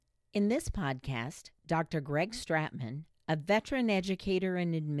In this podcast, Dr. Greg Stratman, a veteran educator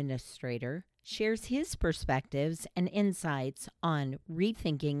and administrator, shares his perspectives and insights on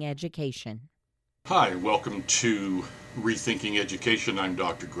rethinking education. Hi, welcome to Rethinking Education. I'm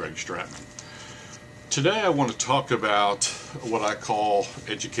Dr. Greg Stratman. Today I want to talk about what I call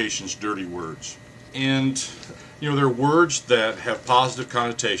education's dirty words. And, there are words that have positive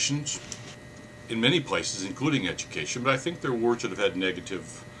connotations in many places, including education, but I think there are words that have had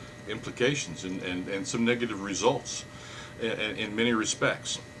negative implications and some negative results in many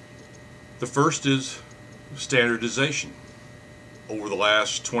respects. The first is standardization. Over the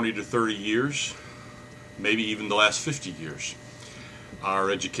last 20 to 30 years, maybe even the last 50 years, our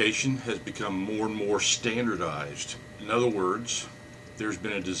education has become more and more standardized. In other words, there's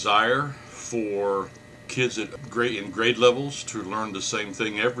been a desire for kids in grade levels to learn the same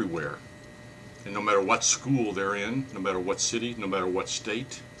thing everywhere. And no matter what school they're in, no matter what city, no matter what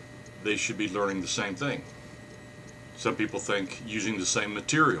state, they should be learning the same thing. Some people think using the same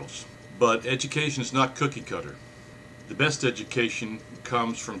materials. But education is not cookie cutter. The best education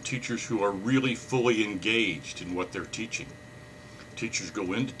comes from teachers who are really fully engaged in what they're teaching. Teachers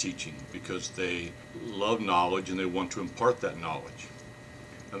go into teaching because they love knowledge and they want to impart that knowledge.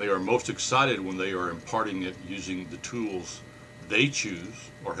 And they are most excited when they are imparting it using the tools they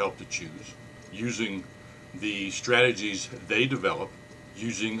choose or help to choose, using the strategies they develop,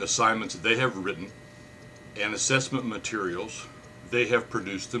 using assignments they have written, and assessment materials they have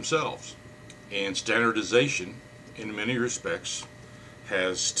produced themselves. And standardization, in many respects,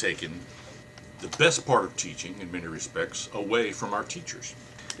 has taken the best part of teaching, in many respects, away from our teachers.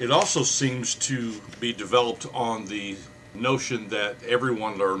 It also seems to be developed on the notion that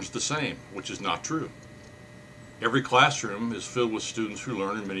everyone learns the same, which is not true. Every classroom is filled with students who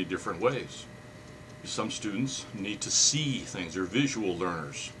learn in many different ways. Some students need to see things. They're visual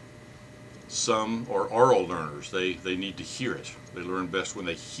learners. Some are oral learners. They need to hear it. They learn best when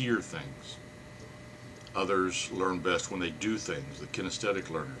they hear things. Others learn best when they do things, the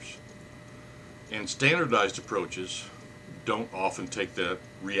kinesthetic learners. And standardized approaches don't often take that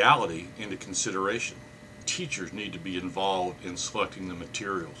reality into consideration. Teachers need to be involved in selecting the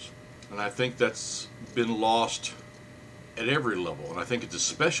materials. And I think that's been lost at every level. And I think it's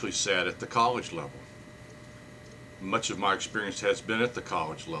especially sad at the college level. Much of my experience has been at the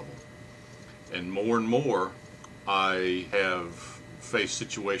college level. And more, I have faced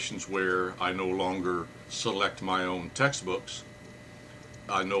situations where I no longer select my own textbooks.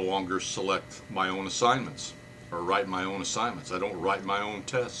 I no longer select my own assignments or write my own assignments. I don't write my own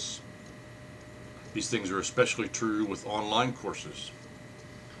tests. These things are especially true with online courses.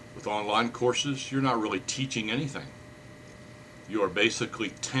 With online courses, you're not really teaching anything. You are basically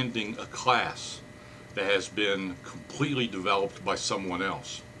tending a class that has been completely developed by someone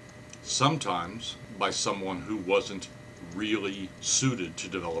else. Sometimes by someone who wasn't really suited to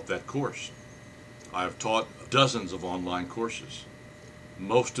develop that course. I have taught dozens of online courses,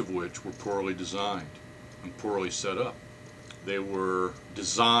 most of which were poorly designed and poorly set up. They were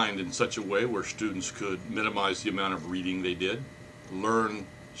designed in such a way where students could minimize the amount of reading they did, learn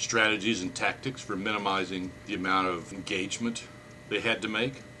strategies and tactics for minimizing the amount of engagement they had to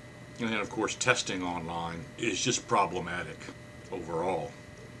make. And then, of course, testing online is just problematic overall.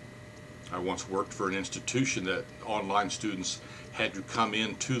 I once worked for an institution that online students had to come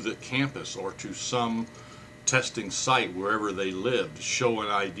into the campus or to some testing site wherever they lived, show an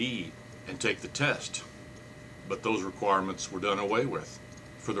ID, and take the test. But those requirements were done away with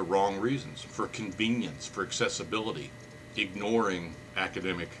for the wrong reasons, for convenience, for accessibility, ignoring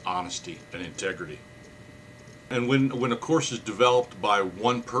academic honesty and integrity. And when a course is developed by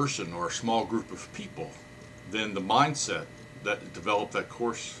one person or a small group of people, then the mindset that develop that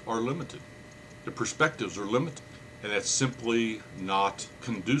course are limited. The perspectives are limited. And that's simply not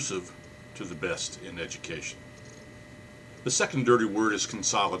conducive to the best in education. The second dirty word is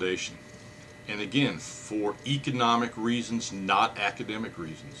consolidation. And again, for economic reasons, not academic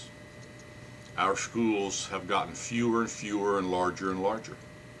reasons. Our schools have gotten fewer and fewer and larger.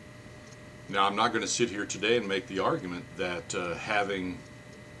 Now, I'm not going to sit here today and make the argument that having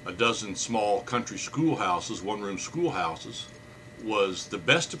a dozen small country schoolhouses, one-room schoolhouses, was the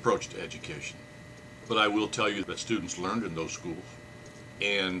best approach to education. But I will tell you that students learned in those schools,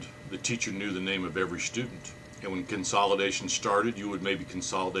 and the teacher knew the name of every student. And when consolidation started, you would maybe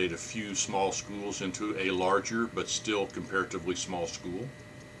consolidate a few small schools into a larger but still comparatively small school,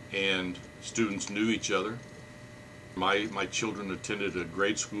 and students knew each other. My children attended a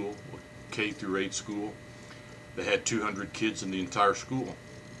grade school, K through 8 school. They had 200 kids in the entire school.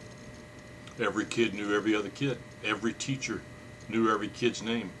 Every kid knew every other kid. Every teacher knew every kid's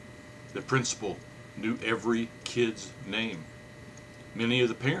name. The principal knew every kid's name. Many of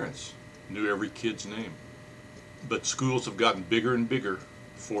the parents knew every kid's name. But schools have gotten bigger and bigger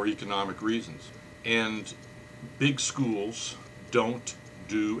for economic reasons. And big schools don't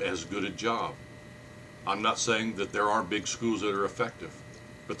do as good a job. I'm not saying that there aren't big schools that are effective,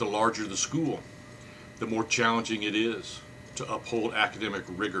 but the larger the school, the more challenging it is to uphold academic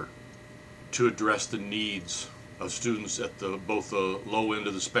rigor, to address the needs of students at both the low end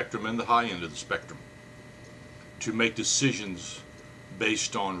of the spectrum and the high end of the spectrum, to make decisions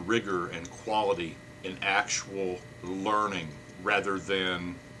based on rigor and quality and actual learning rather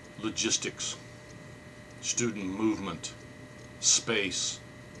than logistics, student movement, space.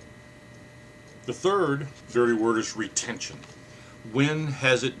 The third dirty word is retention. When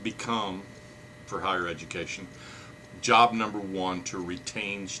has it become, for higher education, job number one to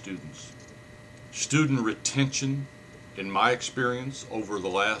retain students? Student retention, in my experience over the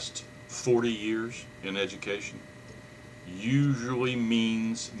last 40 years in education, usually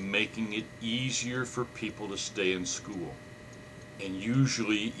means making it easier for people to stay in school, and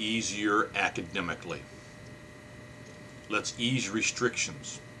usually easier academically. Let's ease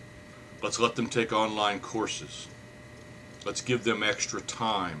restrictions. Let's let them take online courses. Let's give them extra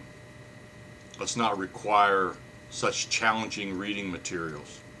time. Let's not require such challenging reading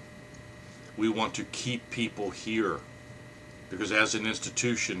materials. We want to keep people here because as an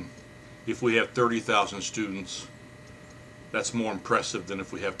institution, if we have 30,000 students, that's more impressive than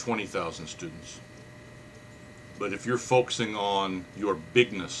if we have 20,000 students. But if you're focusing on your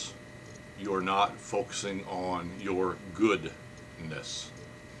bigness, you're not focusing on your goodness.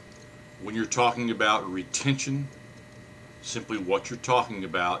 When you're talking about retention, simply what you're talking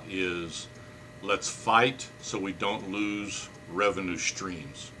about is let's fight so we don't lose revenue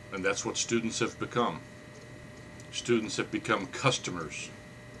streams. And that's what students have become. Students have become customers.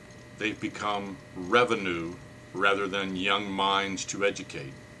 They've become revenue rather than young minds to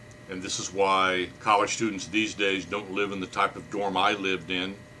educate. And this is why college students these days don't live in the type of dorm I lived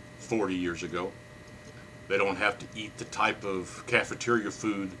in 40 years ago. They don't have to eat the type of cafeteria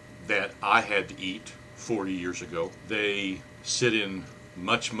food that I had to eat 40 years ago. They sit in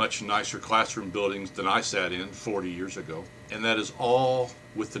much, much nicer classroom buildings than I sat in 40 years ago. And that is all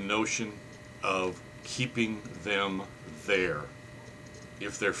with the notion of keeping them there.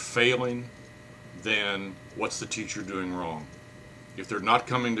 If they're failing, then what's the teacher doing wrong? If they're not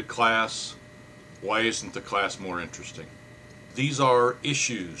coming to class, why isn't the class more interesting? These are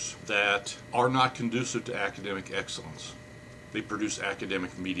issues that are not conducive to academic excellence. They produce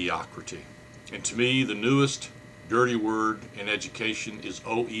academic mediocrity. And to me, the newest dirty word in education is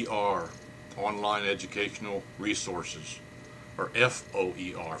OER, Online Educational Resources, or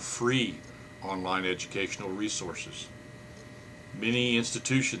FOER, Free Online Educational Resources. Many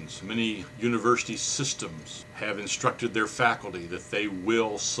institutions, many university systems have instructed their faculty that they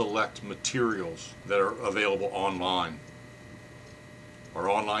will select materials that are available online. Our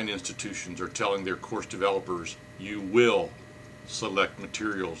online institutions are telling their course developers, you will select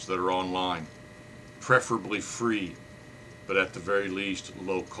materials that are online, preferably free, but at the very least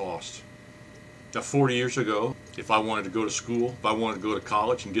low cost. Now 40 years ago, if I wanted to go to school, if I wanted to go to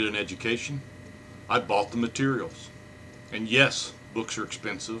college and get an education, I bought the materials. And yes, books are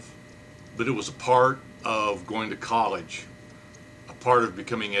expensive, but it was a part of going to college, a part of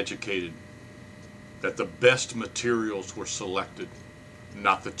becoming educated, that the best materials were selected,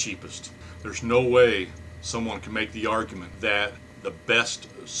 not the cheapest. There's no way someone can make the argument that the best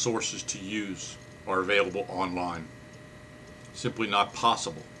sources to use are available online. Simply not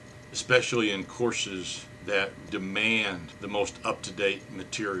possible, especially in courses that demand the most up-to-date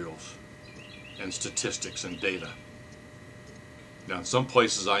materials and statistics and data. Now, in some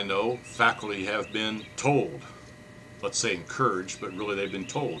places I know, faculty have been told, let's say encouraged, but really they've been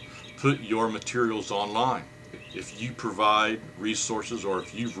told, put your materials online. If you provide resources, or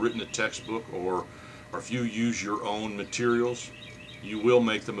if you've written a textbook, or if you use your own materials, you will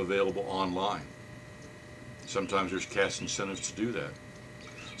make them available online. Sometimes there's cash incentives to do that.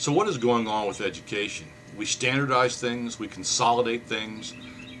 So what is going on with education? We standardize things, we consolidate things,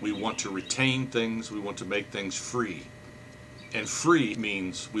 we want to retain things, we want to make things free. And free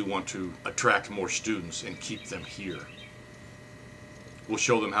means we want to attract more students and keep them here. We'll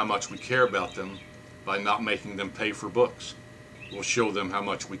show them how much we care about them by not making them pay for books. We'll show them how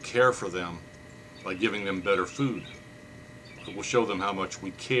much we care for them by giving them better food. We'll show them how much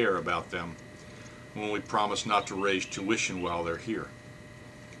we care about them when we promise not to raise tuition while they're here.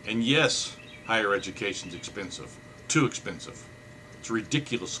 And yes, higher education is expensive, too expensive. It's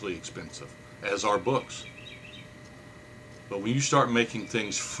ridiculously expensive, as are books. But when you start making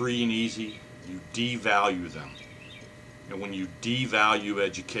things free and easy, you devalue them. And when you devalue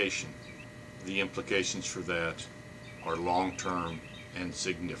education, the implications for that are long-term and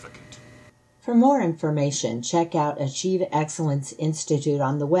significant. For more information, check out Achieve Excellence Institute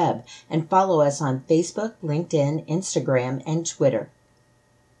on the web and follow us on Facebook, LinkedIn, Instagram, and Twitter.